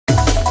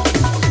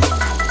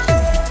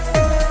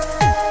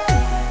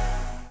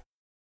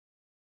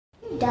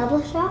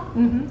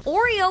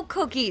Oreo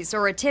cookies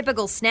are a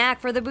typical snack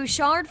for the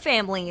Bouchard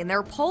family in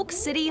their Polk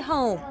City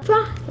home.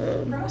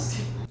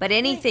 But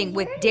anything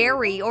with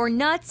dairy or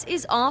nuts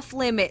is off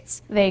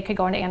limits. They could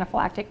go into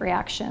anaphylactic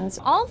reactions.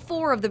 All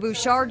 4 of the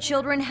Bouchard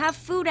children have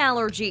food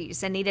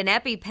allergies and need an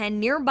EpiPen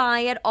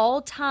nearby at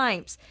all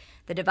times.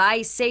 The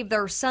device saved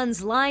their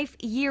son's life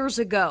years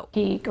ago.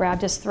 He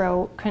grabbed his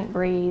throat, couldn't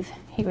breathe.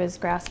 He was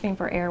grasping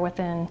for air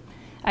within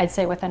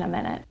a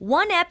minute.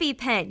 One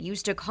EpiPen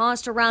used to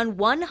cost around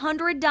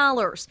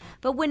 $100,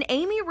 but when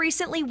Amy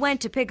recently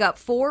went to pick up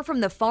 4 from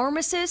the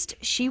pharmacist,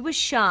 she was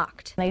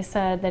shocked. They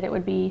said that it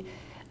would be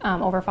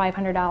over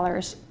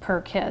 $500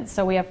 per kid.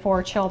 So we have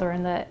 4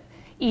 children that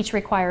each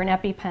require an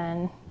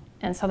EpiPen,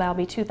 and so that'll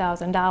be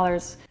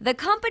 $2,000. The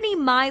company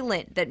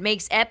Mylan that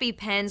makes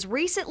EpiPens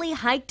recently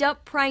hiked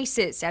up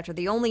prices after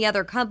the only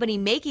other company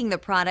making the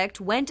product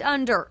went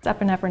under.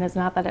 Epinephrine is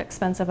not that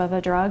expensive of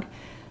a drug,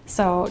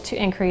 so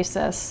to increase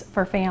this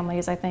for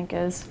families, I think,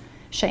 is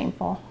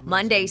shameful.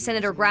 Monday,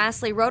 Senator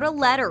Grassley wrote a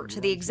letter to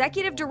the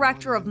executive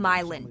director of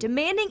Mylan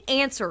demanding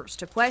answers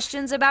to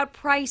questions about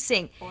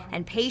pricing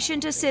and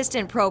patient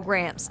assistance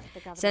programs.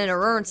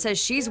 Senator Ernst says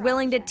she's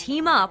willing to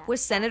team up with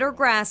Senator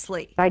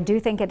Grassley. I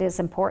do think it is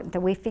important that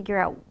we figure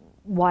out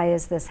why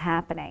is this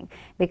happening,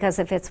 because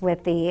if it's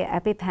with the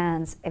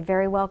EpiPens, it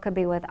very well could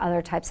be with other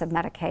types of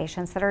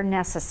medications that are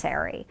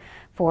necessary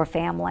for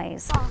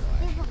families.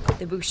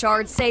 The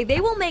Bouchards say they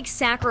will make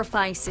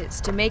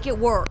sacrifices to make it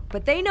work,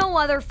 but they know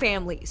other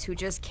families who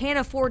just can't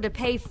afford to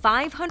pay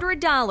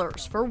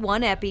 $500 for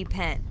one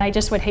EpiPen. I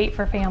just would hate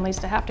for families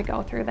to have to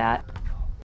go through that.